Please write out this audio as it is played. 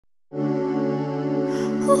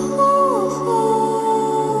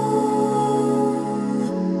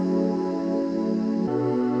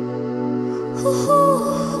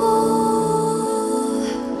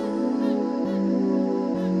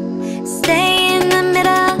Stay in the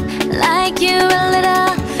middle, like you a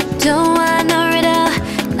little. Don't want no riddle.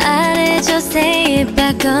 말해줘, say it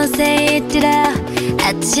back, oh say it ditto.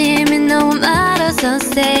 아침이 너무 멀어서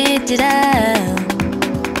say it ditto.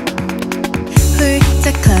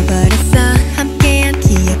 훌쩍 커버렸어 함께한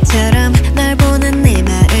기억처럼 널 보는 내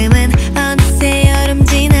마음은 어느새 여름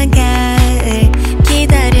지나갈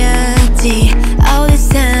기다렸지 all this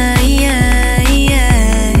time.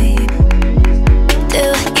 Do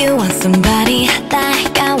you want somebody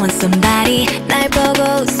like I want somebody? 날 보고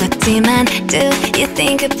웃었지만 do you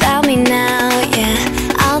think about me now? Yeah,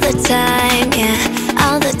 all the time, yeah,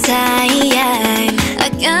 all the time. I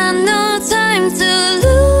got no time to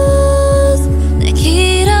lose. 내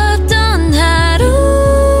길었던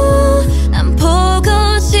하루 난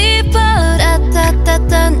보고 싶어.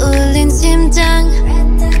 라따따따 울린 심장.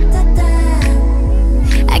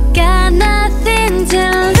 I got nothing to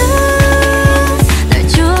lose. 널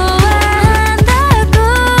좋아한다고.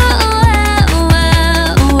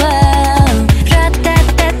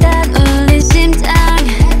 라따따따 울린 심장.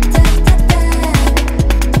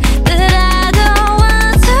 But I don't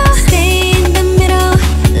want to Stay in the middle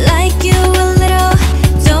like you a little.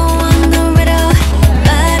 Don't want no riddle.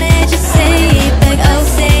 말해줘 say it back oh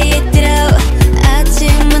say it ditto.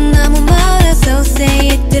 아침은 너무 멀어서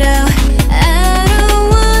say it ditto. I don't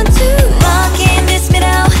want to walk in this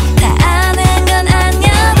middle. 다 아는 건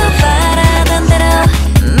아니어도 바라던 대로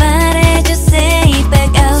말해줘 say it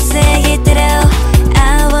back oh say it ditto.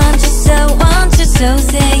 I want you so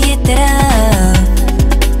say it ditto.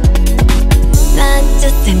 Not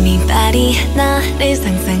just anybody. 너를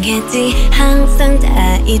상상했지. 항상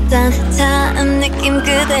다 있던 처음 느낌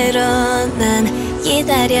그대로 난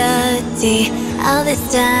기다렸지 all this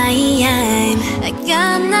time. I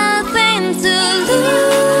got nothing to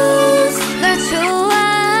lose. 널 좋아